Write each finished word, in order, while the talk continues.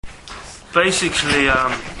basically,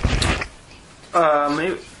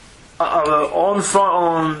 on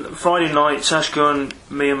Friday night, Sashko and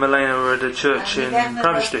me and Milena were at a church in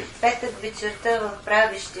Pravishti. Петък вечерта в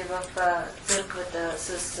Правищи в църквата с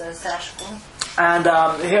Сашко. And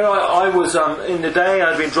here I was in the day.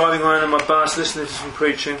 I'd been driving around in my bus, listening to some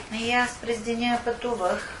preaching. И аз през деня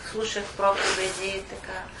пътувах, слушах проповеди и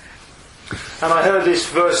така. And I heard this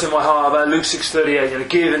verse in my heart about Luke 6:38.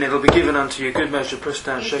 Give and it'll be given unto you. Good measure, pressed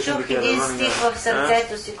down, shaken together, running over. И чух един стих в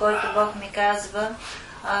сърцето си, който Бог ми казва.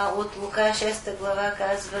 От Лука 6 глава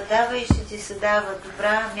казва: давай и ще ти се дава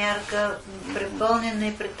добра мярка, препълнена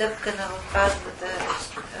и претъпкана в пазбата,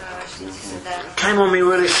 ще ти се дава. Came on me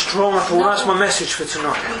really strong. I thought, that's my message for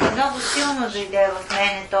tonight. Много силно дойде в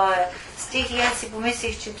мене този стих и аз си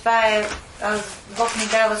помислих, че това е Бог ми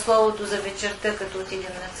дава словото за вечерта, като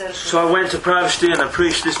отидем на църква. So I went to Pravishti and I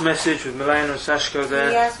preached this message with Milena and Sashko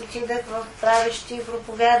there. И аз отидах в Правищи и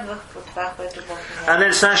проповядвах по това, което Бог ми дава. And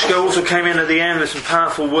then Sashko also came in at the end with some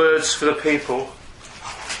powerful words for the people.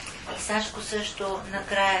 И Сашко също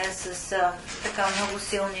накрая с така много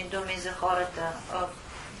силни думи за хората,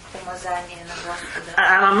 помазание на Господа.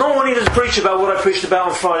 And I'm not wanting to preach about what I preached about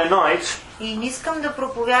on Friday night. И не искам да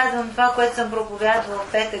проповядвам това, което съм проповядвал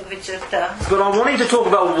в петък вечерта. But I'm wanting to talk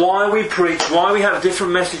about why we preach, why we have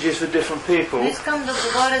different messages for different people. Искам да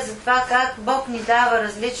говоря за това как Бог ни дава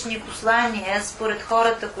различни послания според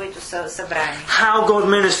хората, които са събрани. How God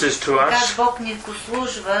ministers to us. Как Бог ни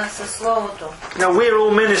послужва със Словото. Now we're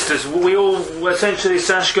all ministers. We all essentially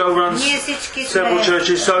Sashko runs several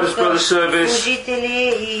churches, so does Brother Service.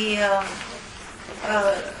 Служители и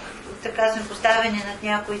така сме поставени над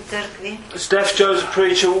някои църкви. Steph Joe's a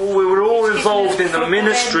preacher. We were all involved in the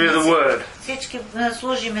ministry of the Word. Всички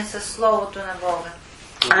служиме със Словото на Бога.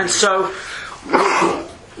 And so,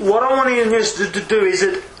 what I want to do is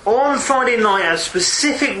that on Friday night a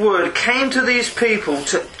specific word came to these people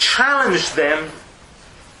to challenge them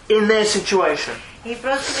in their situation. И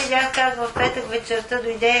просто видях как в петък вечерта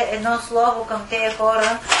дойде едно слово към тези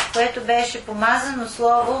хора, което беше помазано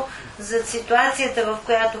слово за ситуацията, в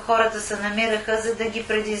която хората се намираха, за да ги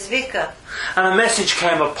предизвика. And a message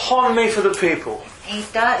came upon me for the people.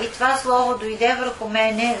 И това слово дойде върху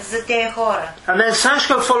мене за тези хора. And then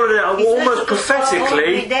Sashko followed it almost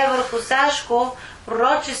prophetically. Дойде върху Сашко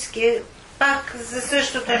пророчески, пак за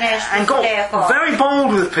същото нещо. And got very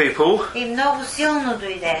bold with people. И много силно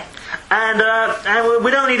дойде. And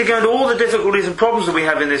we don't need to go into all the difficulties and problems that we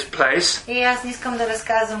have in this place. И аз не искам да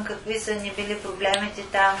разказвам какви са ни били проблемите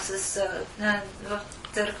там в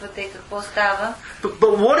църквата и какво става.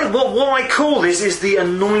 But what I call this is the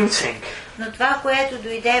anointing. Но това, което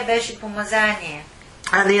дойде, беше помазание.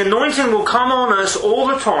 And the anointing will come on us all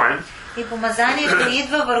the time. И помазанието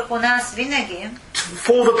идва върху нас винаги.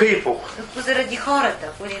 For the people. Заради хората,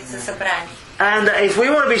 които са събрани. And if we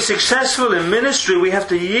want to be successful in ministry, we have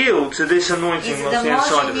to yield to this anointing on the inside of us.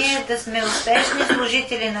 И за да може ние да сме успешни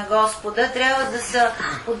служители на Господа, трябва да се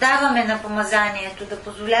подаваме на помазанието, да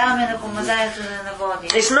позволяваме на помазанието да наводи.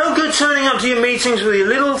 It's no good turning up to your meetings with your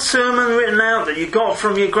little sermon written out that you got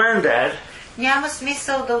from your granddad. Няма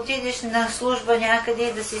смисъл да отидеш на служба някъде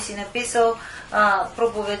и да си написал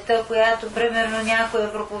проповедта, която примерно някой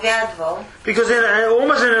е проповядвал. Because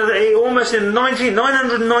almost in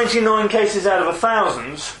 999 cases out of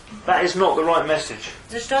 1,000, that is not the right message.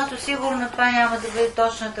 Защото сигурно това няма да бъде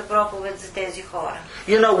точната проповед за тези хора.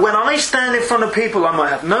 You know, when I stand in front of people, I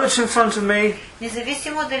might have notes in front of me.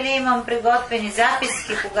 Независимо дали имам приготвени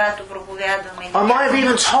записки, когато проповядвам или I might have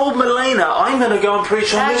even told Milena, I'm going to go and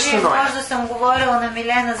preach on this tonight. Може да съм говорила на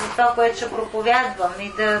Милена за това, което ще проповядвам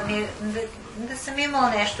и да съм имал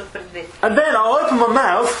нещо предвид. And then I'll open my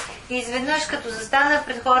mouth. И изведнъж, като застана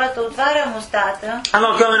пред хората, отварям устата. And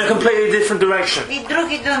I'll go in a completely different direction. И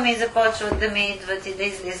други думи започват да ми идват и да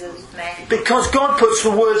излизат от мен. Because God puts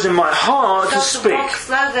the words in my heart to Защото speak. Бог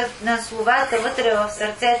слага на словата вътре в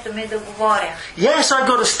сърцето ми да говоря. Yes, I've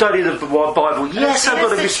got to study the Bible. Yes, I've got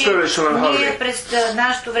to be spiritual and holy. Ние през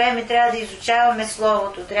нашето време трябва да изучаваме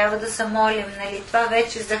Словото, трябва да се молим, нали? Това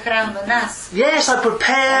вече захранва нас. Yes, I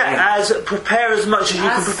prepare as much as you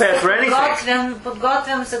can prepare for anything.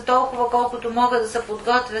 Подготвям се толкова, колкото мога да се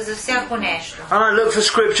подготвя за всяко нещо. And I look for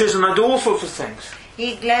scriptures and I do all sorts of things.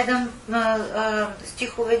 И гледам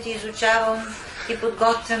стиховете, изучавам и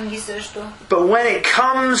подготвям ги също. But when it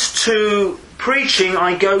comes to preaching,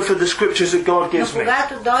 I go for the scriptures that God Но gives me.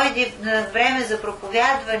 когато дойде време за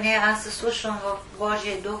проповядване, аз се слушам в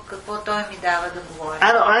Божия дух, какво Той ми дава да говоря.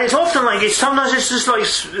 And it's often like it. Sometimes it's just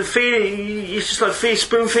like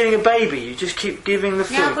spoon feeding a baby. You just keep giving the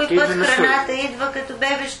food, Някой път giving the food. храната идва като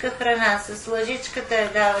бебешка храна, с лъжичката я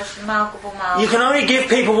даваш малко по малко. You can only give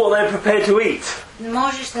people what they're prepared to eat.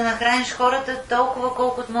 Можеш да нахраниш хората толкова,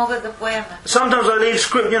 колкото могат да поемат. Sometimes I leave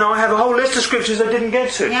script. I have a whole list of scriptures I didn't get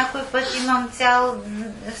to. Някой път имам цял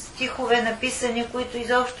стихове написани, които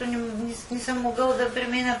изобщо не съм могъл да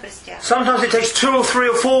премина през тях. Sometimes it takes 2 or 3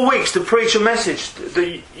 or 4 weeks to preach a message that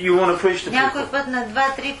you want to preach to Някой people. път на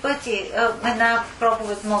 2-3 пъти една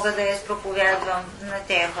проповед мога да я изпроповядвам на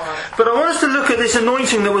тези хора. But I want us to look at this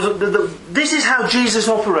anointing that was. This is how Jesus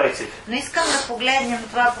operated. Но искам да погледнем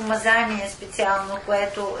това помазание специално,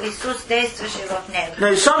 което Исус действаше в него.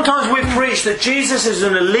 Now, sometimes we preach that Jesus is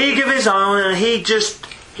in a league of his own, and he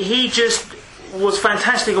just was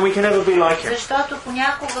fantastic, and we can never be like him. Защото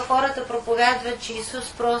понякога хората проповядват, че Исус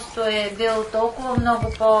просто е бил толкова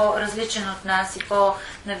много по-различен от нас и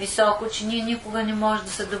по-нависоко, че ние никога не можем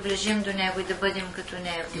да се доближим до Него и да бъдем като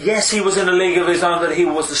Него. Yes, he was in a league of his own, that he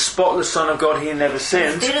was the spotless Son of God. He never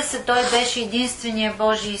sinned. Разбира се, Той беше единственият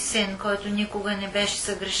Божий син, който никога не беше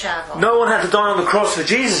съгрешавал. No one had to die on the cross for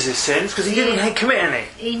Jesus' sins because he didn't commit any.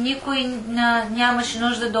 И никой нямаше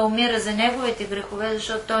нужда да умира за неговите грехове,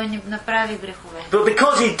 защото Той не направи грехове. But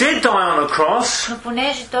because he did die on the cross, Но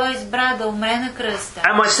понеже Той избра да умре на кръста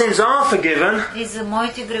and my sins are forgiven, и за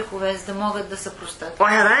моите грехове, за да могат да се простат,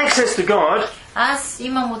 I have access to God. аз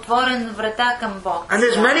имам отворен врата към Бог. And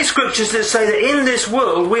there's many scriptures that say that in this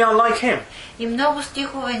world we are like him. И много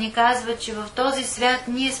стихове ни казват, че в този свят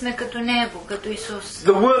ние сме като Него, като Исус.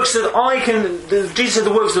 The works that Jesus said,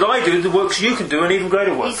 the works that I do, the works you can do, and even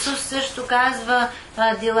greater works. Исус също казва,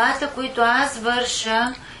 делата, които аз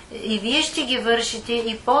върша, и вие ще ги вършите,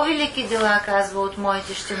 и по-велики дела, казва, от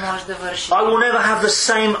моите ще може да вършите. I will never have the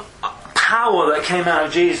same power that came out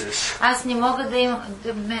of Jesus. Аз не мога да имам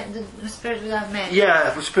spirit without measure.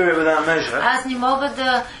 Yeah, spirit without measure. Аз не мога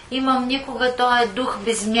да имам никога този дух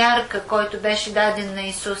без мярка, който беше даден на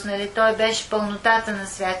Исус. Нали? Той беше пълнотата на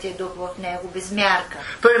Святия Дух в него, без мярка.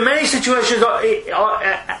 But in many situations,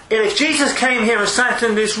 if Jesus came here and sat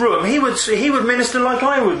in this room, he would minister like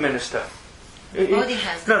I would minister. Body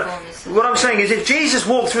has the fullness. What I'm saying is, if Jesus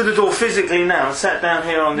walked through the door physically now and sat down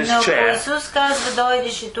here on this Но ако chair, Исус казва,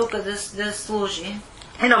 дойдеше тук да служи,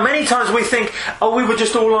 many times we think, we would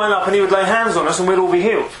just all line up and he would lay hands on us and we'd all be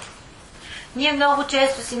healed. ние много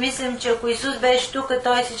често си мислим, че ако Исус беше тук,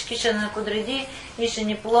 Той всички ще наподреди и ще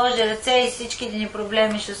ни положи ръце и всичките ни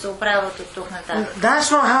проблеми ще се оправят от тук нататък. That's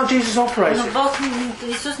not how Jesus Но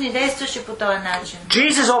operated. Исус не действаше по този начин.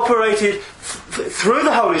 Jesus operated through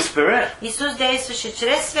the Holy Spirit Исус действаше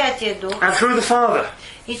чрез Святия Дух and through the Father.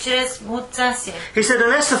 и чрез Отца си. He said,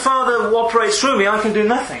 unless the Father operates through me, I can do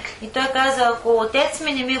nothing. И Той каза, ако Отец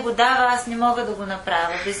ми не ми го дава, аз не мога да го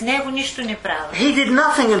направя. Без Него нищо не правя. He did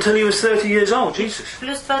nothing until he was 30 years old, Jesus.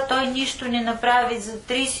 Плюс това Той нищо не направи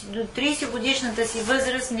до 30 годишната си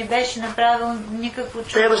възраст, не беше направил никакво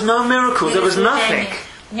чудо. There was no miracles, there was nothing.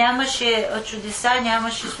 Нямаше чудеса,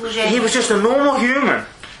 нямаше He служение. was just a normal human.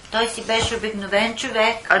 Той си беше обикновен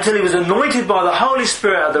човек. Until he was anointed by the Holy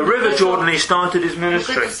Spirit at the River Jordan, he started his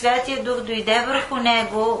ministry. Докато Святия Дух дойде върху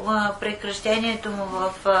него при кръщението му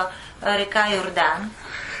в река Йордан.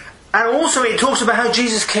 And also it talks about how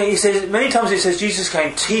Jesus came, he says, many times it says Jesus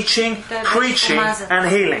came teaching, preaching and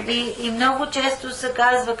healing. И много често се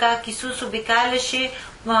казва как Исус обикаляше,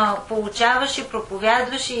 получаваше,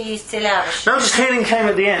 проповядваше и изцеляваше. Notice healing came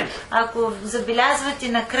at the end. Ако забелязвате,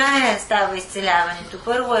 накрая става изцеляването.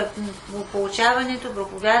 Първо е получаването,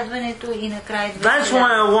 проповядването и накрая That's why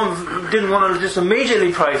I didn't want to just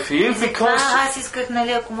immediately pray for you, because аз исках,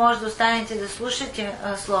 ако може да останете да слушате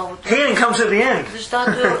Словото. healing comes at the end.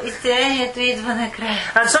 Защото изцелението идва накрая.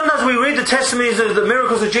 And sometimes we read the testimonies of the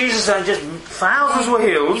miracles of Jesus and just thousands were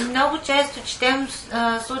И healed. много често четем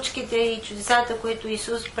случките и чудесата, които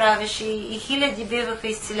Исус правеше, и хиляди биваха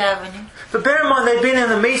изцелявани. But bear in mind, they'd been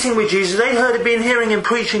in a meeting with Jesus, they had been hearing him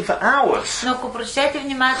preaching for hours. Но ако прочетете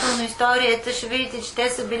внимателно историята, ще видите, че те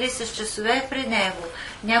са били с часове пред Него.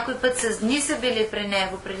 Някой път с дни са били при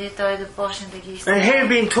Него, преди Той да почне да ги And изцелява. he had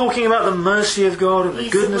been talking about the mercy of God and the И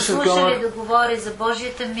са goodness of послушали God, да говори за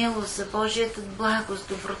Божията милост, за Божията благост,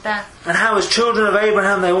 доброта. and how as children of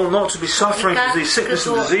Abraham they ought not to be suffering И from these как sickness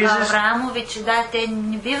and като diseases. Авраамови, че те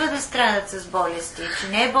не бива да страдат с болести, че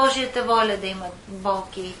не е Божията воля да имат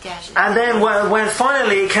болки и тяжести. And then when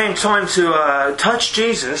finally it came time to touch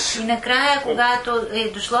Jesus, И накрая, когато е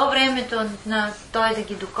дошло времето на Той да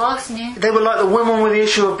ги докосне, they were like the woman with the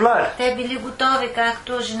issue of blood. Те били готови,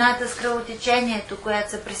 както жената с кръвотечението,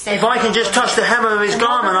 която са при себе. If I can just touch the hem of his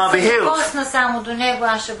garment, I'll be healed. Косна само до него,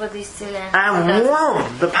 аз ще бъда изцелен. And whoa,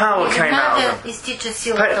 the power came out of Веднага them. изтича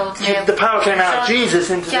силата от него. The power came out of Jesus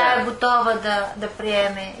into Тя е them. готова да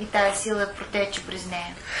приеме и тая сила протече през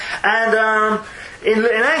нея. And in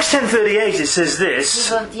Acts 10:38 it says И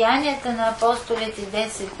this, в Деянията на апостолите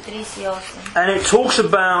 10:38 and it talks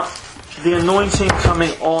about the anointing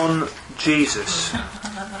coming on Jesus.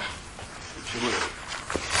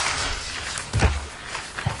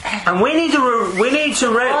 And we need to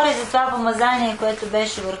говори за това помазание, което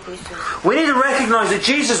беше върху Исус. recognize that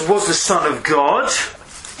Jesus was the Son of God,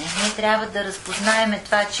 Ние трябва да разпознаем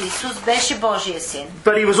това, че Исус беше Божия син,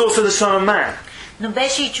 but he was also the Son of Man. но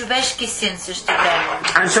беше и човешки син също време.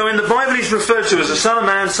 And so in the Bible he's referred to as the Son of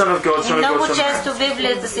Man, Son of God, И Son of много God, Son of Man. често в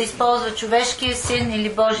Библията се използва човешкия син или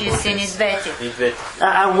Божия син и двете.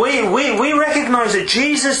 And we recognize that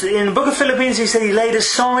Jesus, in the book of Philippians, he said he laid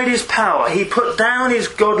aside his power. He put down his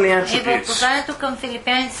godly И в attributes. посланието към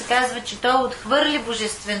филипяните се казва, че той отхвърли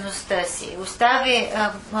божествеността си, остави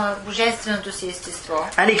божественото си естество.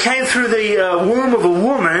 And he came through the womb of a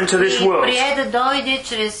woman into this И world. прие да дойде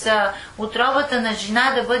чрез утробата на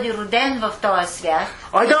жена да бъде роден в този свят.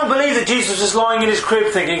 I don't believe that Jesus was lying in his crib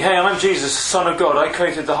thinking, hey, I'm Jesus, the Son of God. I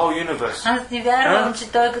created the whole universe. Аз не вярвам,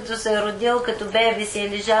 че той като се е родил като бебе си е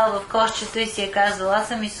лежал в кошчето и си е казал, аз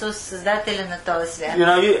съм Исус, създателя на този свят. You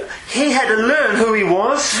know, he had to learn who he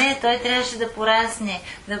was. Не, той трябваше да порасне,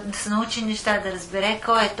 да се научи неща, да разбере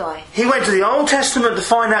кой е той. He went to the Old Testament to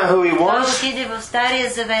find out who he Той was. отиде в Стария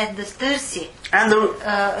Завет да търси, And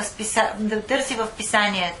да търси в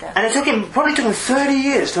писанията. it probably took him 30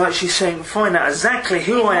 years to actually find out exactly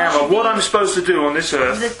who I am and what I'm supposed to do on this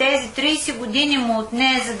earth. За тези 30 години му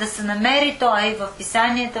отне, за да се намери той в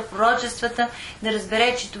писанията, в пророчествата, да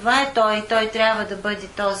разбере, че това е той и той трябва да бъде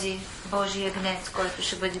този Божий агнец, който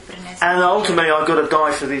ще бъде принесен. And ultimately I've got to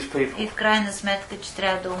die for these people. И в крайна сметка, че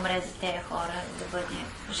трябва да умре за тези хора, да бъде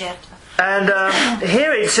жертва. And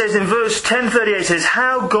here it says in verse 10:38 it says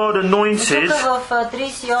how God anointed. Тук в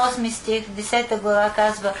 38 стих, 10 глава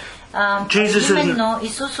казва, именно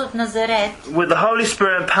Исус от Назарет, with the Holy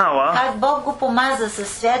Spirit and power, как Бог го помаза със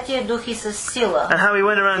Святия Дух и със сила, and how he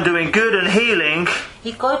went around doing good and healing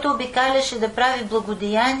и който обикаляше да прави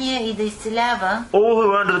благодеяние и да изцелява all who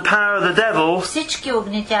were under the power of the devil, всички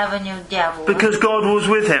огнетявани от дявола, because God was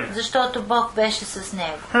with him. защото Бог беше с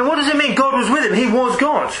него. And what does it mean God was with him? He was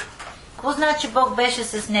God. Какво значи Бог беше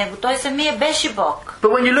с него? Той самия беше Бог. But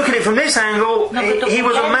when you look at it from this angle, he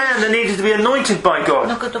was a man that needed to be anointed by God.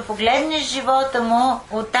 Но като погледнеш живота му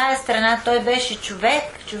от тая страна, той беше човек,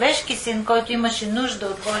 човешки син, който имаше нужда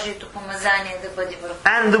от Божието помазание да бъде върху.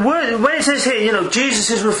 And the word, when it says here, you know, Jesus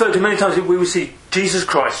is referred to many times. We will see Jesus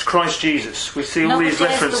Christ, Christ Jesus. We see all these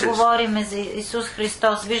Много често references. говорим за Исус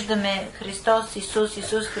Христос. Виждаме Христос, Исус,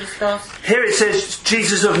 Исус Христос. Here it says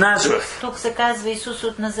Jesus of Nazareth. Тук се казва Исус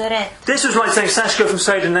от Назарет. This was like saying Sashko from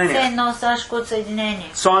Все Sadenania, едно Сашко от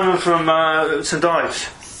Съединение. Simon from St. Ives.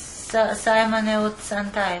 Саймън е от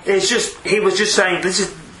Сантаев. It's just he was just saying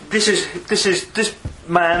this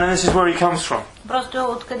man and this is where he comes from. Просто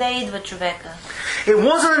откъде идва човека? It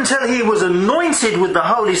wasn't until he was anointed with the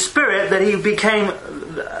Holy Spirit that he became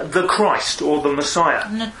the Christ or the Messiah.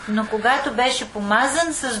 Но когато беше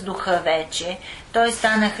помазан с духа вече, той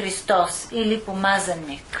стана Христос или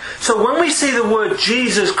помазанник. So when we see the word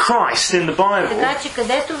Jesus Christ in the Bible, Така че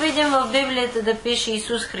където видим в Библията да пише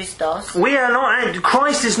Исус Христос,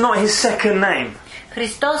 Christ is not his second name.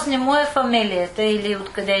 Христос не му е фамилията или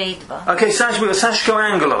откъде идва. Okay, Sashko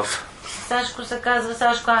Angelov. Сашко се казва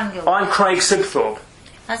Сашко Ангел. I'm Craig Sibthorpe.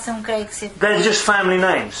 Аз съм Крейг Сип. They're just family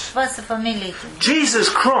names. Това са фамилиите ми. Jesus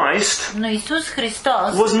Christ Но Исус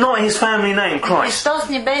Христос, was not his family name, Christ. Христос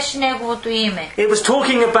не беше неговото име. It was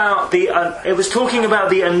talking about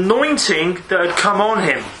the anointing that had come on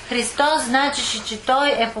him. Христос значеше, че той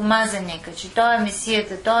е помазаника, че той е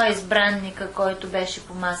Месията, той е избранника, който беше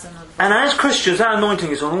помазан от Бога. And as Christians, that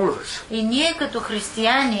anointing is on all of us. И ние като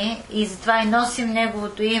християни, и затова и носим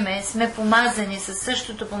неговото име, сме помазани със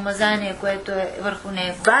същото помазание, което е върху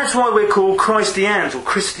него. That's why we're called Christians or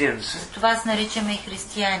Christians. Това се наричаме и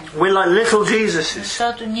християни. We're like little Jesuses.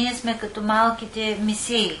 Защото ние сме като малките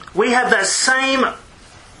месии. We have that same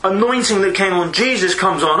anointing that came on Jesus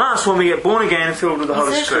comes on us when we get born again and filled with the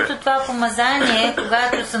Holy И същото Spirit. това помазание,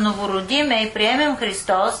 когато се новородиме и приемем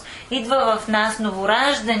Христос, идва в нас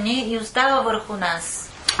новораждани и остава върху нас.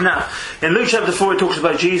 Now, in Luke chapter 4 it talks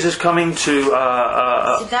about Jesus coming to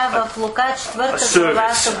Сега в Лука 4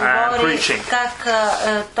 глава се говори preaching. как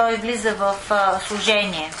той влиза в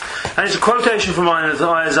служение. And it's a quotation from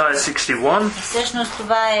Isaiah 61. И всъщност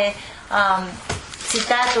това е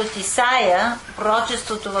цитат от Исаия,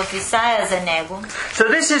 пророчеството в Исаия за него. So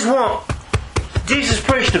this is what Jesus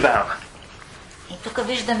preached about. И тук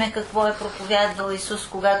виждаме какво е проповядвал Исус,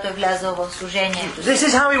 когато е влязъл в служението си. This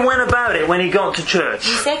is how he went about it when he got to church.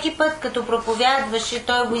 И всеки път, като проповядваше,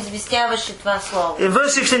 той го известяваше това слово. In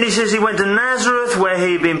verse 16 he says he went to Nazareth where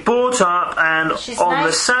he had been brought up, and on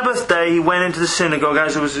the Sabbath day he went into the synagogue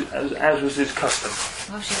as was his custom.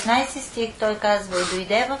 В 16 стих той казва: и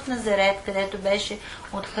дойде в Назарет, където беше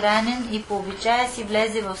отхранен, и по обичая си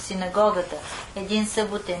влезе в синагогата един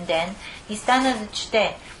съботен ден и стана да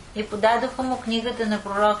чете. И подадоха му книгата на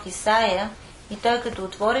пророк Исаия, и той като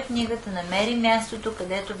отвори книгата намери мястото,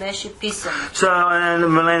 където беше писано. So, and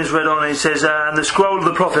Milene's read on, and he says, and the scroll of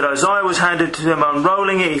the prophet Isaiah was handed to him.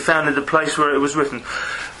 Unrolling it, he found it the place where it was written.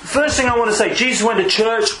 First thing I want to say, Jesus went to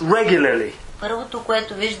church regularly. Първото,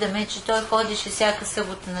 което виждаме, е, че той ходеше всяка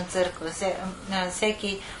събота на църква,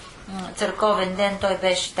 всеки църковен ден той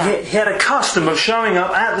беше там. He had a custom of showing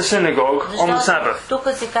up at the synagogue on the Sabbath. Тук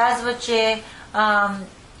се казва, че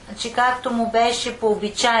както му беше по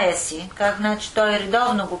обичая си, как значи той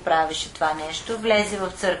редовно го правеше това нещо, влезе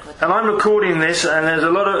в църквата. And I'm recording this, and there's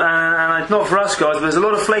a lot of, and it's not for us guys, but there's a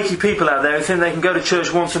lot of flaky people out there who think they can go to church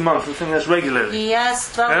once a month and think that's regularly. И аз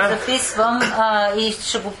това го записвам, и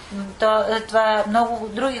това много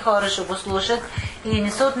други хора ще го слушат, и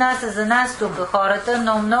не се отнася за нас тук хората,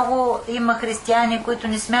 но много има християни, които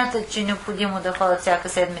не смятат, че е необходимо да ходят всяка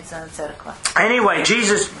седмица на църква. Anyway,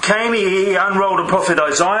 Jesus came, he unrolled a prophet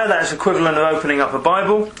Isaiah, that's equivalent of opening up a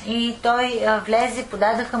Bible. И той влезе,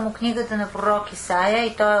 подадаха му книгата на пророк Исаия,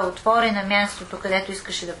 и той отвори на мястото, където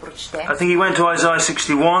искаше да прочете. I think he went to Isaiah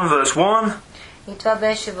 61 verse 1. И това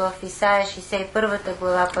беше в Исаия 61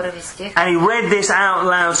 глава, 1 стих. And he read this out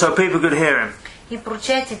loud so people could hear him. И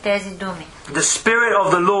прочети тези думи. The Spirit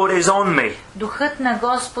of the Lord is on me. Духът на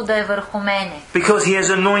Господа е върху мене. Because he has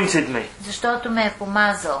anointed me. Защото ме е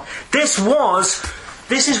помазал. This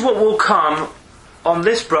is what will come on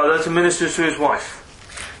this brother to minister to his wife.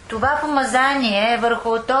 Това помазание е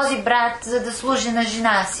върху този брат, за да служи на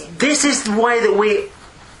жена си. This is the way that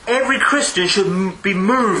every Christian should be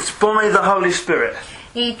moved by the Holy Spirit.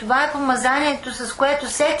 И това е помазанието, с което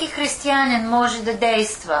всеки християнин може да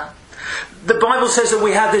действа. The Bible says that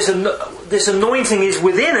we have this anointing is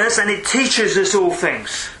within us and it teaches us all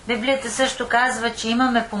things. Библията също казва, че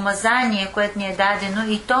имаме помазание, което ни е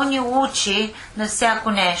дадено, и то ни учи на всяко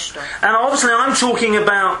нещо. And obviously I'm talking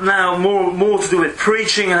about now more to do with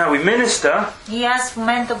preaching and how we minister. И аз в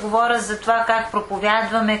момента говоря за това как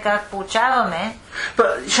проповядваме, как поучаваме.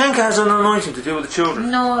 But Shenka has an anointing to deal with the children.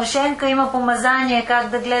 Но Шенка има помазание как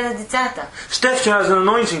да гледа децата. Steph has an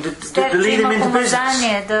anointing to lead him into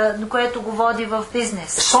business. Което го води в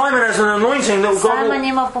бизнес. Simon has an anointing that God Саймън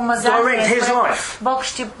има помазание, direct his life. Бог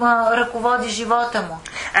ще ръководи живота му.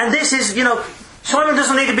 And this is, Simon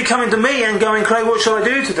doesn't need to be coming to me and going, Craig, what shall I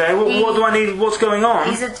do today? What do I need? What's going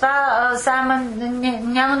on? И затова Саймън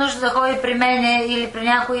няма нужда да ходи при мене или при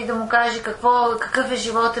някой да му каже какъв е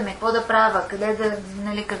живота ми, какво да правя,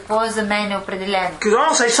 какво е за мен определено. Because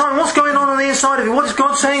I'll say, Simon, what's going on the inside of you? What is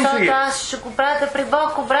God saying to you? Аз ще го пратя при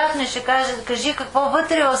Бог обратно, ще кажи какво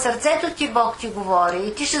вътре в сърцето ти Бог ти говори,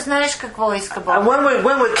 и ти ще знаеш какво иска Бог. And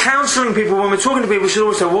when we're counseling people, when we're talking to people, we should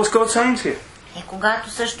always say, what's God saying to you? И когато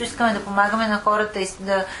също искаме да помагаме на хората и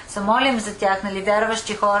да се молим за тях,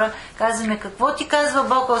 вярващи хора, казваме какво ти казва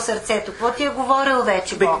Бог в сърцето, какво ти е говорил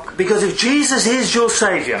вече Бог. Because if Jesus is your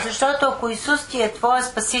savior, защото ако Исус ти е твоя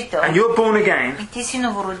спасител, and you're born again, и ти си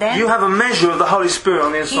новороден, you have a measure of the Holy Spirit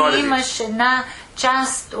on the inside of you. Ти имаш една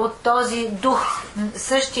част от този дух,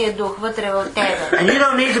 същия дух вътре в тебе. And you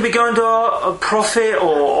don't need to be going to a prophet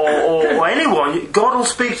or anyone. God will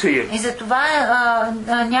speak to you. И затова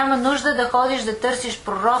няма нужда да ходиш да търсиш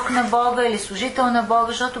пророк на Бога или служител на Бога,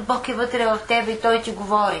 защото Бог е вътре в тебе и Той ти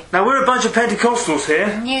говори. Now we're a bunch of Pentecostals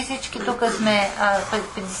here. Ние всички тук сме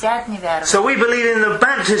 50-ни вярваме. So we believe in the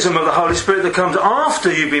baptism of the Holy Spirit that comes after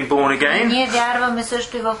you've been born again. Ние вярваме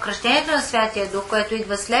също и в кръщението на Святия Дух, което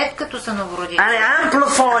идва след като са новородени.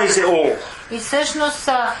 Amplifies it all. И всъщност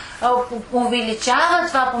увеличава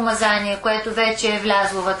това помазание, което вече е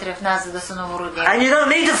влязло вътре в нас, за да са новородени. And you don't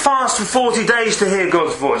need to fast for 40 days to hear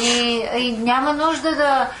God's voice. И няма нужда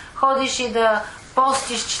да ходиш и да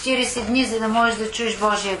постиш 40 дни, за да можеш да чуеш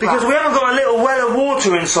Божия глас. Because we haven't got a little well of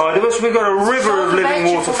water inside of us, we've got a river of living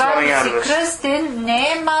water flowing out of us. Когато си кръстен,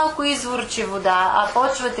 не е малко изворче вода, а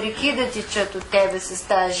почват реки да тичат от тебе с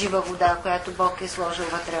тази жива вода, която Бог е сложил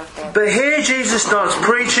вътре в тебе. But here Jesus starts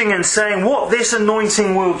preaching and saying what this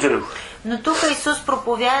anointing will do. Но тук Исус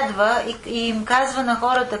проповядва и им казва на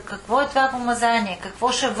хората какво е това помазание,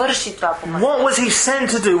 какво ще върши това помазание. What was he sent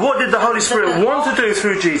to do? What did the Holy Spirit want to do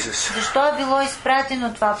through Jesus? Защо е било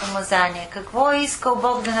изпратено това помазание? Какво е искал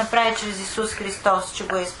Бог да направи чрез Исус Христос, че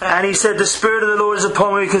го е изпратил? And he said, the Spirit of the Lord is upon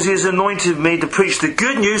me because he has anointed me to preach the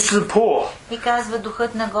good news to the poor. И казва,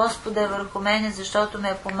 Духът на Господа е върху мене, защото ме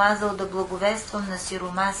е помазал да благовествам на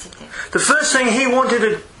сиромасите. The first thing he wanted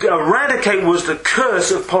to eradicate was the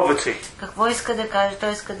curse of poverty. Какво иска да каже?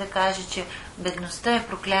 Той иска да каже, че бедността е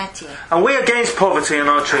проклятие. And we're against poverty in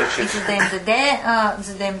our И churches.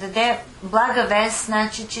 за да им даде блага вест,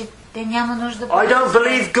 значи, че те няма нужда I don't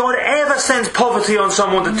believe God ever sends poverty on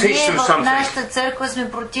someone to teach Ние them в something. нашата църква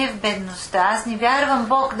сме против бедността. Аз не вярвам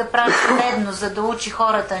Бог да прави бедност, за да учи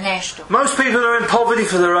хората нещо. Most people are in poverty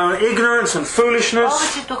for their own ignorance and foolishness.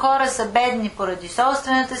 Повечето хора са бедни поради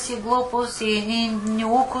собствената си глупост и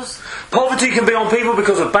неукост. Poverty can be on people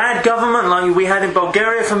because of bad government, like we had in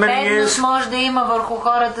Bulgaria for many Бедност years. може да има върху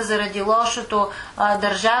хората заради лошото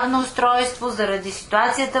държавно устройство, заради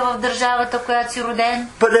ситуацията в държавата, в която си роден.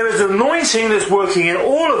 But there is an anointing that's working in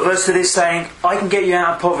all of us that is saying, I can get you out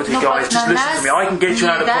of poverty, Но guys. пък Just на listen to нас me. I can get you ни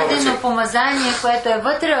out е of дадено poverty. помазание, което е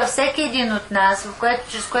вътре във всеки един от нас,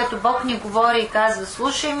 чрез което Бог ни говори и казва,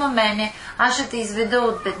 слушай ма мене, аз ще те изведа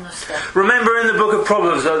от бедността. Remember in the book of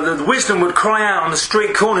Proverbs, the wisdom would cry out on the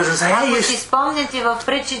street corners and say, hey, Ако си спомняте в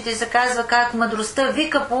притчите се казва как мъдростта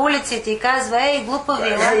вика по улиците и казва, ей, глупави,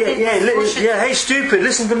 елате да слушате. hey, stupid,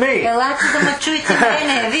 listen to me. Елате да ме чуйте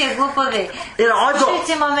мене, вие глупави.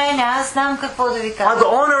 Слушайте ма мене, аз знам какво да ви I've кажа. got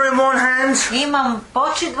honor in one hand, Имам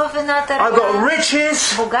почет в едната I've got ръка,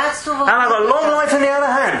 riches, богатство в and I've got long другата life in the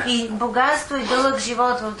other hand. и богатство и дълъг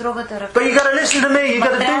живот в другата ръка. But you got to listen to me, you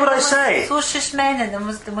got to do Трябва what I да say. слушаш мене,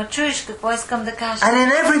 да ме чуеш какво искам да кажа. And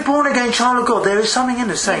in every born again child of God, there is something in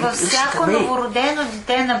us И saying, във listen всяко to me. новородено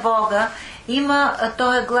дете на Бога има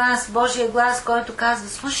този глас, Божия глас, който казва,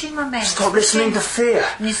 слушай ма мен, Stop listening to fear.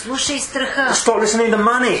 не слушай страха, Stop listening to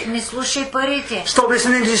money. не слушай парите, Stop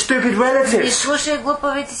listening to your stupid не relatives. слушай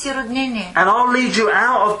глупавите си роднини. And I'll lead you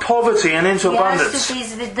out of poverty and into И аз abundance. ще те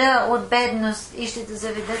изведа от бедност и ще те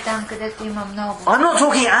заведа там, където има много. I'm not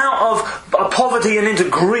talking out of poverty and into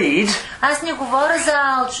greed. Аз не говоря за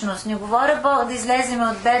алчност, не говоря да излезем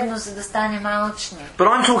от бедност, за да станем алчни. But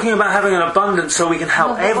I'm talking about having an abundance so we can help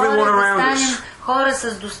Но everyone говоря да around us. станем хора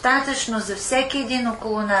с достатъчно за всеки един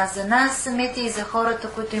около нас, за нас самите и за хората,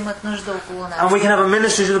 които имат нужда около нас. And we can have a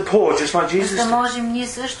ministry to the poor, just like Jesus Да did. можем ние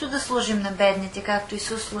също да служим на бедните, както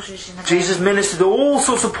Исус служеше на Jesus бедните. ministered to all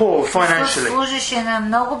sorts of poor Исус financially. служеше на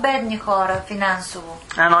много бедни хора финансово.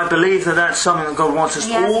 And I believe that that's something that God wants us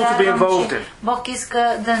И аз all to be вярвам, involved че in. Бог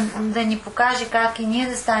иска да ни покаже как и ние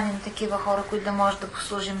да станем такива хора, които да може да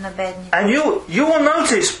послужим на бедните. And you will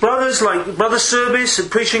notice brothers like Brother Service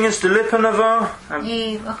preaching against Lipanova.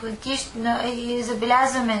 И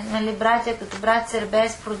забелязваме, нали, братя, като брат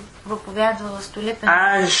Сербес проповядва в Столипен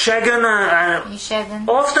And Shagan и Шеган.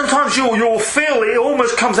 oftentimes you'll feel it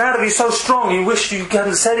almost comes out of you so strong you wish you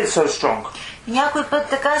hadn't said it so strong. Някой път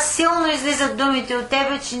така силно излизат думите от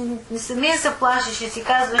тебе, че самия се плашиш и си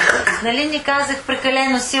казваш, нали не казах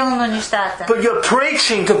прекалено силно нещата. But you're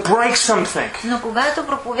preaching to break something. Но когато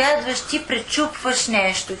проповядваш, ти пречупваш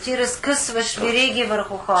нещо, ти разкъсваш вериги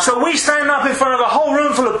върху хора. So we stand up in front of a whole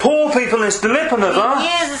room full of poor people in И Stolipanova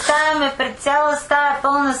ние заставаме пред цяла стая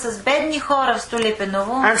пълна с бедни хора в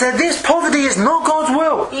Столипиново and say this poverty is not God's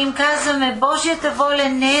will. и им казваме, Божията воля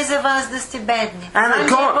не е за вас да сте бедни. Това не е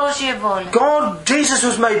Божия воля. Jesus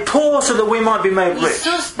was made poor so that we might be made rich.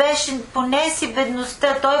 Исус понеси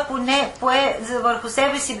бедността, Той пое върху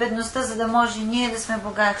себе си бедността, за да може ние да сме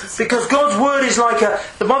богати. Because God's word is like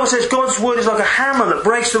the Bible says God's word is like a hammer that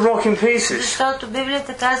breaks the rock in pieces. Защото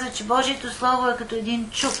Библията казва, че Божието Слово е като един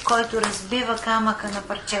чук, който разбива камъка на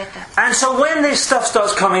парчета. And so when this stuff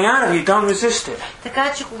starts coming out of you, don't resist it.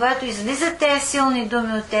 Така че когато излизат тези силни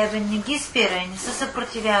думи от тебе, не ги спирай, не се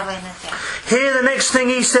съпротивявай на тях. Here the next thing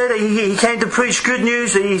he said, he came to preach good news.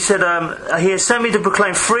 He said, he has sent me to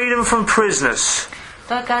proclaim freedom from prisoners.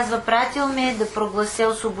 Той казва, пратил ме да проглася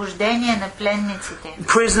освобождение на пленниците.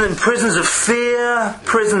 Prisons of fear,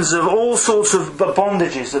 prisons of all sorts of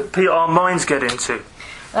bondages that our minds get into.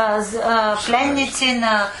 Пленници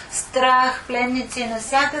на страх, пленници на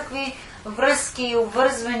всякакви връзки и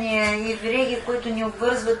обвързвания и вериги, които ни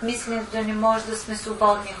обвързват, мислят да не може да сме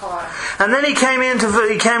свободни хора. And then he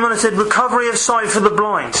came on and said, recovery of sight for the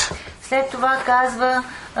blind. След това казва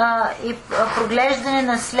и проглеждане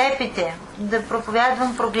на слепите, да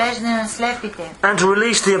проповядвам проглеждане на слепите. And to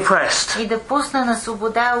release the oppressed. И да пусна на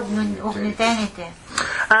свобода огнетените.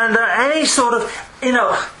 And any sort of,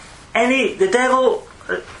 the devil,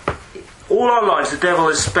 All our lives the devil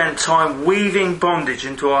has spent time weaving bondage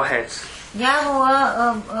into our heads.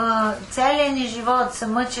 Дявола целият ни живот се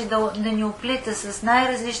мъчи да ни оплита с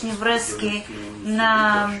най-различни връзки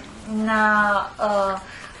на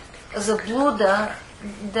заблуда,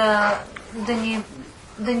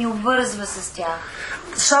 да ни обвързва с тях.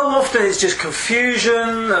 So often it's just confusion,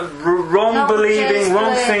 wrong believing,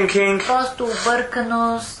 wrong thinking. Просто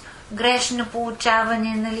обърканост, грешно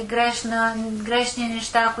получаване, нали, грешни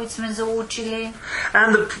неща, които сме заучили.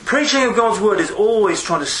 And the preaching of God's word is always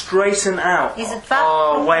trying to straighten out И затова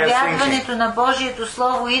our way of thinking. проповядването на Божието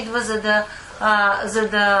Слово идва за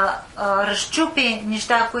да разчупи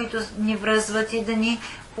неща, които ни връзват и да ни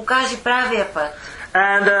покаже правия път.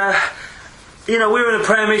 And you know, we were in a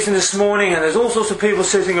prayer meeting this morning, and there's all sorts of people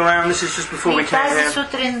sitting around. This is just before we И came тази here.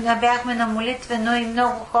 сутрин бяхме на молитвено и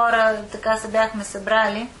много хора така се бяхме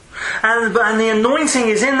събрали. And the anointing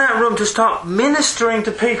is in that room to start ministering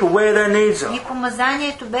to people where their needs are. И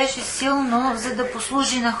помазанието беше силно, за да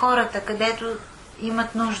послужи на хората, където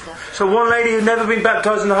имат нужда. So one lady who'd never been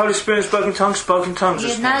baptized in the Holy Spirit spoke in tongues И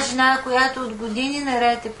this една morning. жена, която от години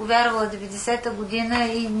наред е повярвала 90-та година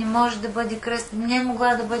и не може да бъде не е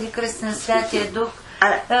могла да бъде кръстена Святия Дух.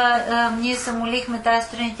 Ние се молихме тази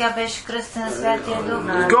сутрин и тя беше кръстена Святия Дух.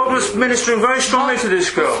 God was ministering very strongly to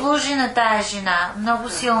this girl. Служи на тая жена много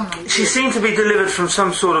силно. She seemed to be delivered from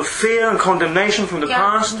some sort of fear and condemnation from the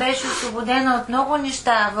Тя past. беше освободена от много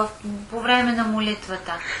неща по време на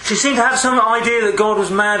молитвата. She seemed to have some idea that God was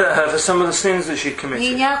mad at her for some of the sins that she'd И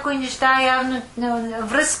committed. някои неща явно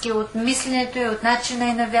връзки от мисленето и от начина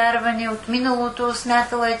и на вярване, от миналото,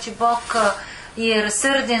 смятала е, че Бог и е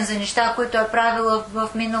разсърден за неща, които е правила в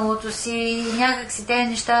миналото си и някак си тези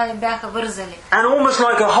неща бяха вързали. And almost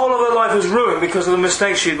like a whole of her life was ruined because of the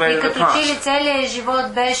mistakes she'd made И in the като че ли past. целият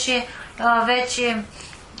живот беше вече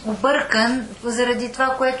объркан заради това,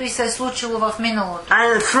 което и се е случило в миналото.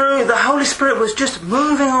 And through the Holy Spirit was just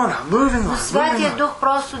moving on her, moving Но on. Святия Дух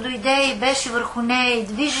просто дойде и беше върху нея, и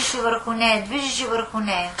движеше върху нея,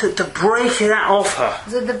 To break it off her.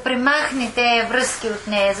 за да премахне тези връзки от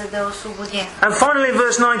нея, за да я освободи. And finally,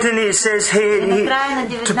 verse 19, it says here,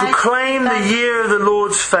 to proclaim the year of the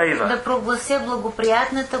Lord's favour. Да проглася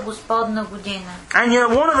благоприятната Господна година. And you know,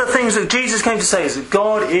 one of the things that Jesus came to say is that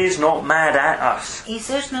God is not mad at us. И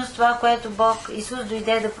всъщност това, което Исус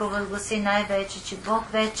дойде да провъзгласи най-вече, че Бог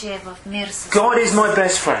вече е в мир с нас. God is my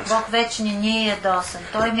best friend. Бог вече не ни е ядосан.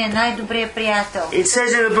 Той ми е най-добрият приятел. It says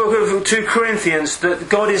in the book of 2 Corinthians that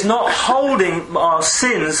God is not holding our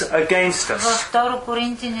sins against В us. 2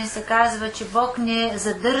 Коринтини се казва, че Бог не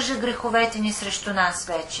задържа греховете ни срещу нас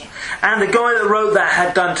вече. And the guy that wrote that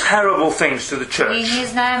had done terrible things to the И church. ние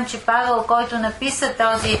знаем, че Павел, който написа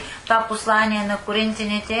това послание на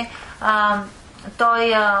коринтините,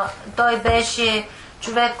 той беше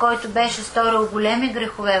човек, който беше сторил големи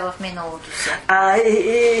грехове в миналото си.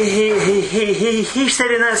 He said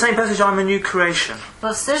in that same passage, I'm a new creation.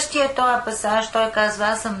 В същия този пасаж той казва,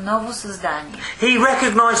 аз съм ново създание. He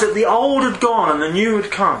recognized that the old had gone and the new had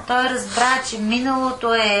come. Той разбра, че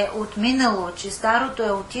миналото е отминало, че старото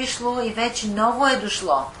е отишло и вече ново е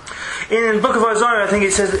дошло. In the book of Isaiah, I think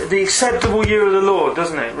it says the acceptable year of the Lord,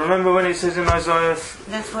 doesn't it? Remember when it says in Isaiah?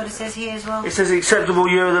 That's what it says here as well. It says the acceptable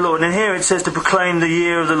year of the Lord. And here it says to proclaim the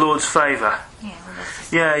year of the Lord's favour.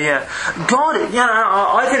 Yeah. God, you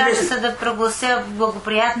know, I think this... да проглася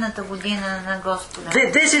благоприятната година на Господа.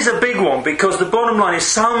 This is a big one because the bottom line is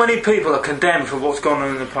so many people are condemned for what's gone on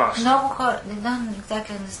in the past. Много хора, they don't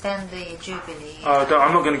exactly understand the jubilee.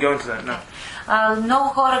 I'm not going to go into that, no. Много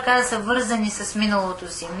хора са вързани с миналото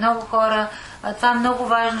си. Много хора, това е много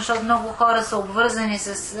важно, защото много хора са обвързани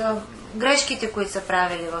с грешките, които са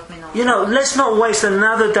правили в миналото. You know, let's not waste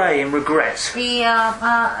another day in regrets. И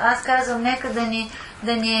аз казвам, нека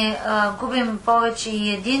да не губим повече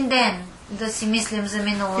и един ден да си мислим за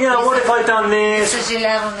миналото. You know, what if I'd done this?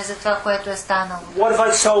 Съжаляваме за това, което е станало. What if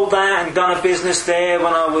I'd sold that and done a business there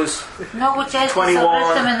when I was Много често се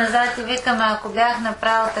връщаме назад и викаме, ако бях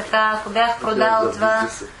направил така, ако бях продал това,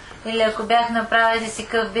 или ако бях направил си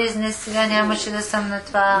къв бизнес, сега нямаше да съм на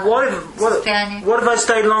това състояние. What if I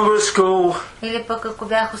stayed longer at school? Или пък ако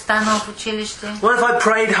бях останал в училище. What if I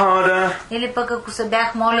prayed harder? Или пък ако се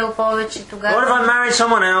бях молил повече тогава. What if I married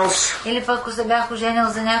someone else? Или пък ако се бях оженил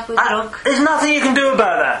за някой друг. There's nothing you can do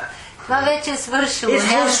about that. Това вече е свършило.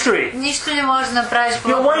 It's history. Нищо не можеш да направиш по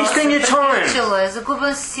You're въпроса. wasting your time. Приключило е.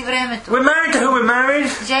 Загубен си времето. We're married to who we're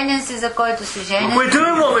married. Женен си, за който си женен. We're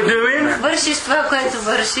doing what we're doing. Вършиш това, което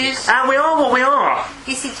вършиш. And we are what we are.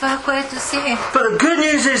 И си това, което си. But the good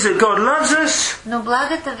news is that God loves us. Но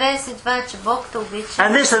благата вест е това, че Бог те обича.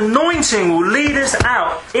 And this anointing will lead us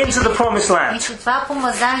out into the promised И land. че това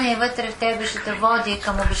помазание вътре в тебе ще те води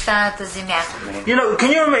към обещаната земя. You know, can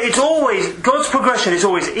you remember, it's always, God's progression is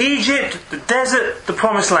always Egypt, the desert, the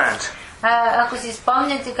promised land. Ако си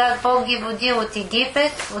спомняте как Бог ги води от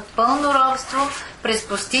Египет, от пълно робство, през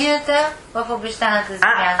пустинята в обещаната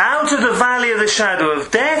земя. Out of the valley of the shadow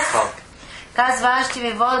of death. Казва, аз ще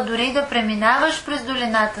ви водя дори да преминаваш през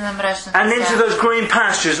долината на мрачната And into сяда. those green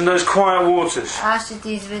pastures and those quiet waters. Аз ще те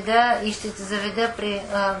изведа и ще те заведа при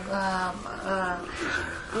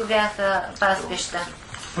бяха пастбища.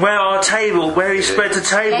 Where he spread the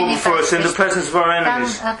table for us in the presence of our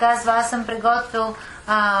enemies. Там казва, аз съм приготвил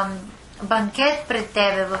банкет пред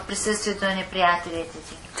тебе в присъствието на неприятелите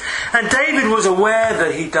ти. And David was aware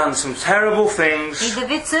that he'd done some terrible things. И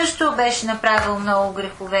Давид също беше направил много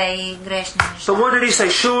грехове и грешни неща. But what did he say?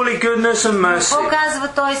 Surely goodness and mercy Какво казва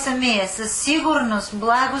той самия? Със сигурност,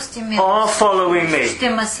 благост и are милост following me ще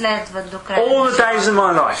ме следват до края all на the days of живота.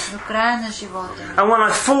 my life. До края на живота ми. And when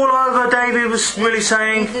I fall over, David was really И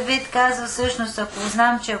saying, Давид казва всъщност, ако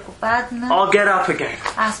знам, че ако падна, I'll get up again.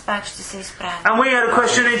 аз пак ще се изправя. And we had a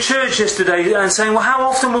question in church yesterday and saying, well, how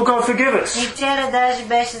often will God forgive us? И вчера даже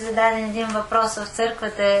беше зададен един въпрос в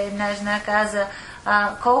църквата. Една жена каза,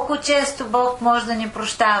 колко често Бог може да ни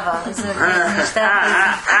прощава за тези неща.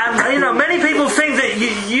 And you know, many people think that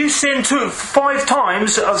you sin 5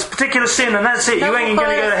 times of a particular sin and that's it. You ain't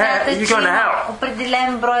going to go to hell. You're going to hell.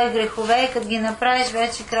 Определен брой грехове и като ги направиш,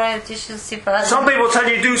 вече край отишъл си пада. Some people tell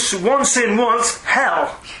you do one sin once, hell.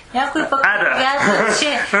 Някой пък вярват,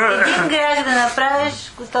 че един грях да направиш,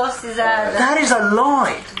 готов си за ада. That is a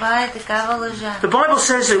lie. Това е такава лъжа. The Bible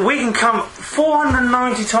says that we can come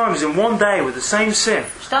 490 times in one day with the same sin.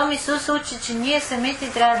 Щом Исус учи, че ние самите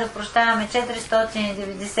трябва да прощаваме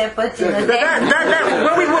 490 пъти на ден.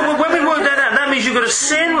 When we work that means you've got to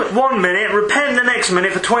sin 1 minute, repent the next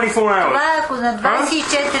minute for 24 hours. Това е, ако на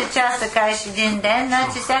 24 часа кажеш един ден,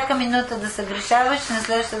 значи всяка минута да съгрешаваш, на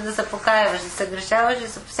следващата да се покаяваш, да съгрешаваш, да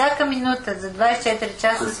всяка минута за 24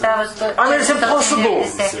 часа става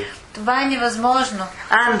 190. Това е невъзможно.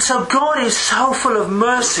 And so God is so full of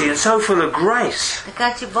mercy and so full of grace.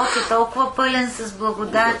 Така че Бог е толкова пълен с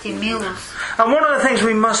благодат и милост. And one of the things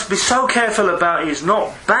we must be so careful about is not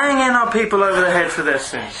banging our people over the head for their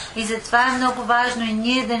sins. И затова е много важно и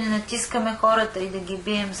ние да не натискаме хората и да ги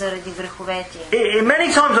бием заради греховете.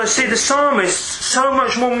 Many times I see the psalmist so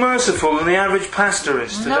much more merciful than the average pastor is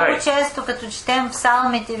today. Много често, като четем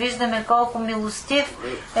псалмите, виждаме колко милостив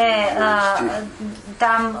е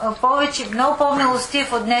там повече, много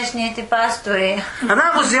по-милостив от днешните пастори. And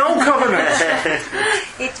that was the old covenant.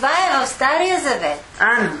 И това е в Стария завет.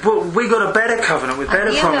 And we got a better covenant with better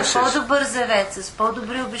Ние имаме promises. по-добър завет с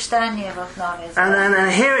по-добри обещания в Новия завет. And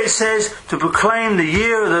here it says to proclaim the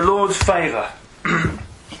year of the Lord's favor.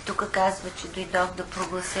 И тук казва, че дойдох да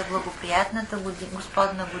проглася благоприятната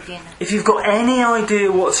Господна година. If you've got any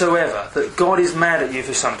idea whatsoever that God is mad at you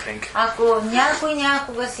for something, Ако някой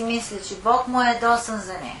някога си мисли, че Бог му е досан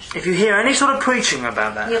за нещо, if you hear any sort of preaching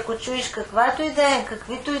about и that, ако чуеш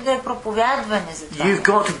каквито и да е проповядване за това, you've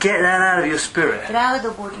got to get that out of your spirit. трябва да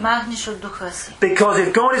го отмахнеш от духа си. Because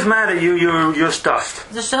if God is mad at you, you're stuffed.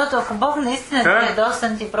 Защото ако Бог наистина ти е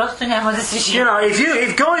досан, ти просто няма да си You жив. know,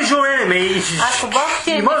 if God is your enemy, Ако Бог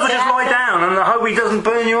ти е you might as well just lie down and hope He doesn't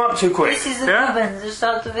burn you up too ти quick. си Yeah? загубен,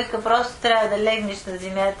 защото вика просто трябва да легнеш на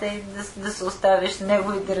земята и да се оставиш на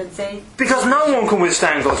неговите ръце. Because no one can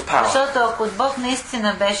withstand God's power. Защото ако Бог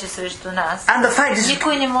наистина беше срещу нас, And the fact is,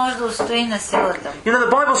 никой не може да устои на силата. you know,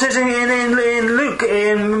 the Bible says in Luke,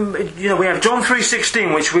 we have John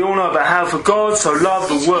 3:16, which we all know about how for God so loved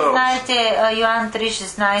the Всички world. знаете Йоан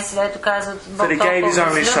 3:16, където казва Бог That he gave his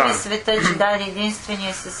толкова only възлюби son. света, че даде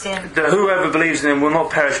единствения си син. That whoever believes in Him will not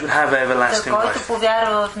perish but have everlasting Който life.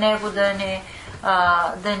 повярва в него да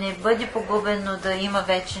не бъде погубен, но да има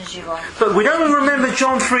вечен живот. But we don't remember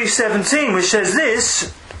John 3:17, which says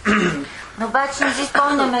this. Но обаче не си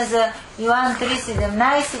спомняме за Йоан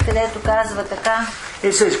 3:17, където казва така.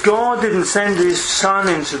 It says, God didn't send His Son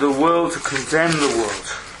into the world to condemn the world.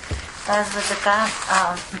 Казва така.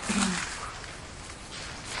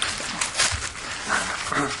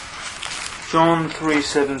 John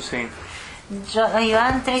 3:17.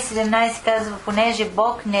 Йоан 3:17 казва, понеже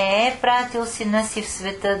Бог не е пратил сина си в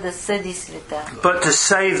света да съди света, but to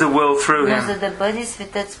save the world through но him. за да бъде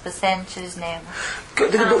светът спасен чрез него.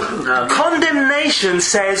 Condemnation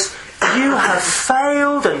says you have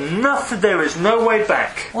failed enough that there is no way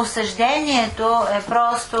back. Осъждението е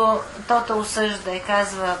просто, то осъжда и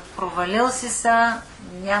казва, провалил си са,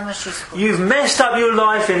 нямаш изход. You've messed up your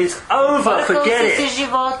life and it's over. Въркал Forget си it.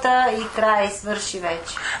 живота и край, свърши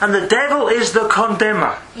вече. And the devil is the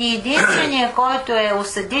condemner. И единственият, който е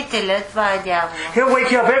осъдителят, това е дявола. He'll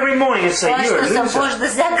wake you up every morning and say, Той you're a ще се loser. събужда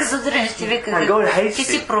всяка сутрин, ще вика, And God hates ти you.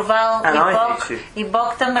 си провал, And и I Бог, hate you. и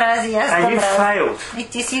Бог те мрази, и аз те And you мразя. failed. И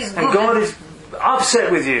ти си And изгубен. God is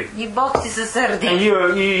upset with you. И Бог ти се And сърди.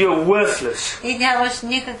 you're worthless. И нямаш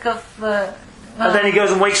никакъв... And then he goes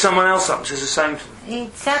and wakes someone else up and says the same to them. И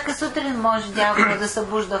всяка сутрин може дявола да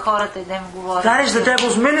събужда хората и да им говори. That is the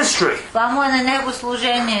devil's ministry. Това му е на него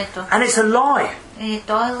служението. And it's a lie. И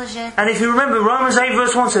той лъже. And if you remember, Romans 8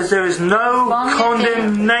 verse 1 says there is no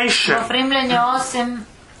condemnation. В Римляни 8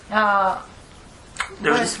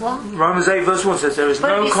 Romans 8 verse 1 says there is no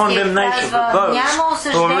първи стих condemnation for казва, those няма who are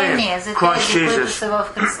осъждение in за Christ тези, които Jesus. са в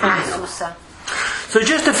Христа Исуса. So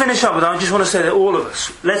just to finish up with that, I just want to say that all of us,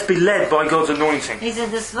 let's be led by God's anointing. И за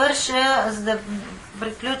да свърша, за да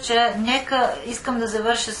приключа, искам да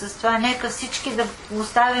завърша с това, нека всички да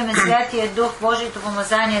оставим Святия Дух, Божието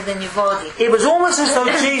помазание да ни води. It was almost as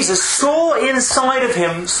though Jesus saw inside of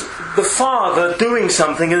him the Father doing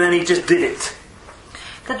something and then he just did it.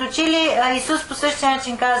 Като че ли Исус по същия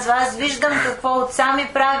начин казва, аз виждам какво отца ми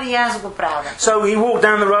прави и аз го правя. So he walked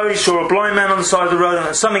down the road, he saw a blind man on the side of the road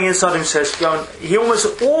and something inside him says, he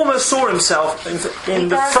almost saw himself in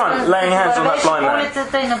the front laying hands on that blind по man.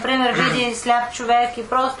 улицата и, например, види сляп човек и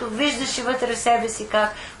просто виждаше вътре в себе си как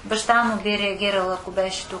баща му би реагирал, ако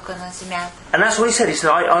беше тук на земята. And that's what he said. He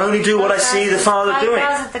said, I only do what I see the Father Той doing.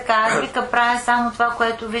 каза така, аз вика правя само това,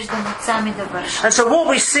 което виждам отца ми да върши. And so what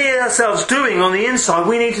we see ourselves doing on the inside,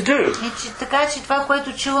 we need to do. И така, че това,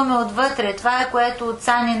 което чуваме отвътре, това е което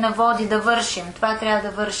отца ни наводи да вършим. Това трябва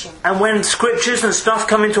да вършим. And when scriptures and stuff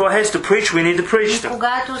come into our heads to preach, we need to preach И them.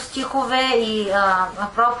 когато стихове и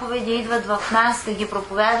проповеди идват в нас, да ги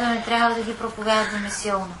проповядваме, трябва да ги проповядваме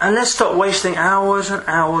силно. And let's stop wasting hours and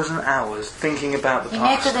hours and hours thinking about the И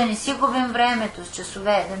нека past. да не си губим времето с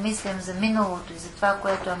часове, да мислим за миналото и за това,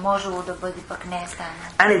 което е можело да бъде, пък не е станало.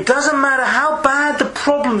 And it doesn't matter how bad the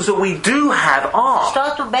problems that we do have are.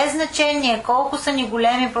 Защото без значение колко са ни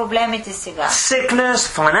големи проблемите сега. Sickness,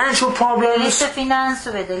 financial Дали са problems,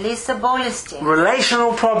 финансови, дали са болести,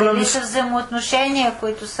 relational дали са problems. взаимоотношения,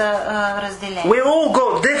 които са разделени. We've all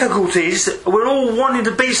got difficulties. We're all wanting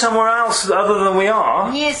to be somewhere else other than we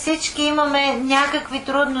are. Ние всички имаме някакви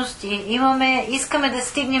трудности, искаме да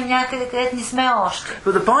стигнем някъде, където не сме още.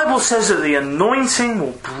 But the Bible says that the anointing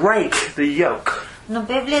will break the yoke. Но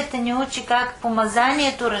Библията ни учи как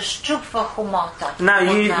помазанието разчупва хомота. Now,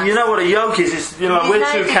 you know what a yoke is. It's, we're two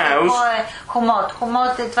Знаете cows. какво е хомот?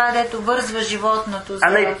 Хомот е това, дето вързва животното.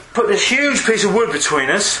 And they put this huge piece of wood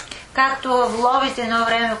between us. Както в ловите едно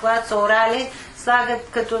време, когато са орали, слагат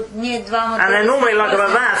като ние двамата And they're normally like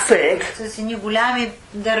about that thick. с едни голями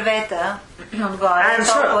дървета отгоре,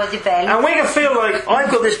 толкова дебели. And we can feel like I've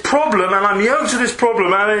got this problem and I'm yoked to this problem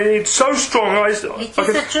and it's so strong И I ти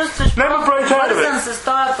се can чувстваш never break out of вързан it. с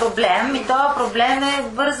този проблем и този проблем е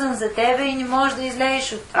вързан за тебе и не можеш да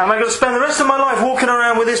излезеш от това. And I'm going to spend the rest of my life walking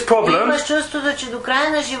around with this problem. Имаш чувството, че до края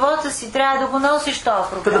на живота си трябва да го носиш този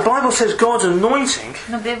But the проблем. Bible says God's anointing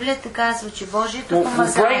Но Библията казва, че Божието will break the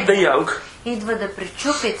помазание yoke. идва да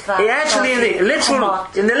пречупи това. It actually,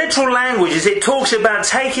 in the literal languages, it talks about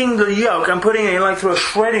taking the yoke and putting it like through a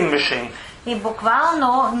shredding machine. И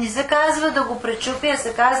буквално не се казва да го пречупи, а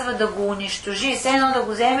се казва да го унищожи. Все едно да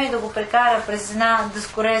го вземе и да го прекара през една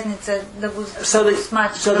дъскорезница, да го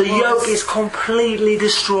смачи. So the yoke is completely И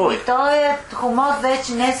destroyed. той хомот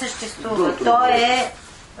вече не съществува. Той е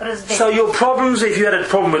разделен. So your problems, if you had a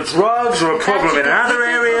problem with drugs or a problem in other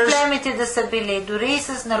areas, проблемите да са били, дори и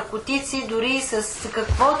с наркотици, дори и с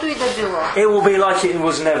каквото и да било. it will be like it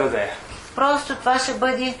was never there. Просто това ще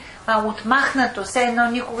бъде отмахнато, все едно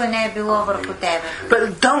никога не е било върху тебе. But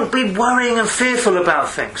don't be worrying and fearful about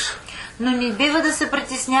things. Но не бива да се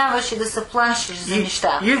притесняваш и да се плашиш за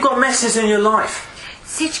неща. You've got messes in your life.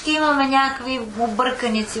 Всички имаме някакви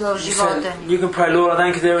обърканици в живота ни. You can pray, Lord, I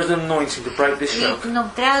thank you there is an anointing to break this yoke. Но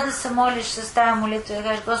трябва да се молиш с тази молитва и да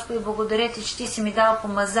кажеш: Господи, благодаря ти, че ти си ми дал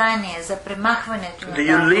помазание за премахването на That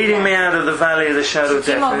you're leading me out of the valley of the shadow of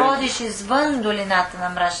Ти ме death. водиш извън долината на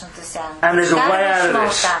мрачната сянка. And there's a way out of Караш ме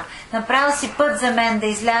this. оттам. Направил си път за мен да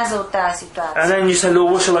изляза от тази ситуация. And then you say,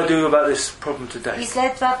 Lord, what shall I do about this problem И today?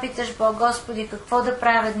 след това питаш Бог: Господи, какво да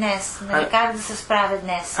правя днес? Нали, как да се справя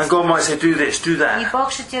днес? And God might say, do this, do И that.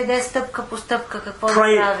 Бог ще ти даде стъпка по стъпка какво да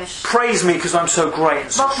Pray, правиш. praise me because I'm so great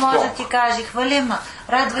and so Бог може да strong. ти каже: хвали ме,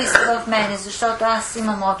 радвай се в мене, защото аз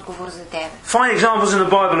имам отговор за тебе. Find examples in the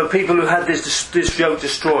Bible of people who had this yoke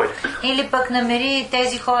destroyed. Или пък намери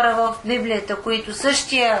тези хора в Библията, които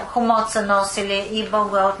същия хомот са носили и Бог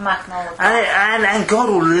го е отмахнал от тях. And God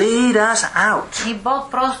will lead us out. И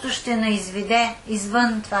Бог просто ще ни изведе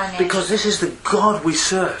извън това нещо. Because this is the God we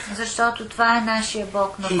serve. Защото това е нашия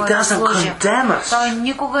Бог, на He който doesn't служим. condemn us. Той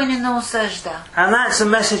никога не осъжда. And that's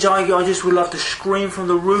a message I just would love to scream from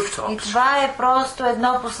the И rooftops. това е просто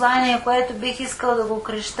едно послание, което бих искал да го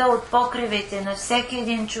креща от покривите на всеки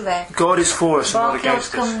един човек. God is for us and not Бог е against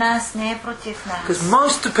us. към нас, не е против нас. Because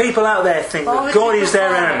most of the people out there think that God is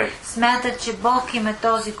their enemy. Смятат, че Бог им е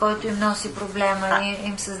този, който им носи проблема и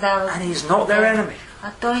им създава. And He's not their enemy. А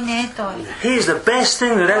той не е той. He is the best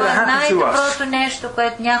thing that Това ever е happened to us. най-доброто нещо,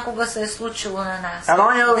 което някога се е случило на нас. And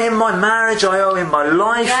I owe Him my marriage, I owe Him my И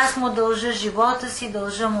life, аз му дължа живота си,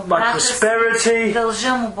 дължа му my брака си, prosperity.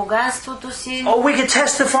 дължа му богатството си. Oh, we could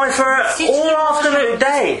testify for Всички all можем afternoon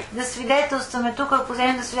day да свидетелстваме тук, ако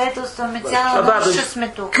вземем да свидетелстваме цяла about нощ, ще the сме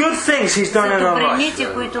тук. good things He's За done in our life.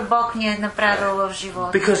 добрините, които Бог ни е направил в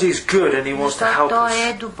живота. Because He's good and He wants to Защото help Той us.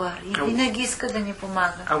 е добър и винаги иска да ни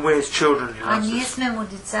помага. And we're His children He А loves ние us. сме му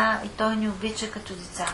деца и Той ни обича като деца.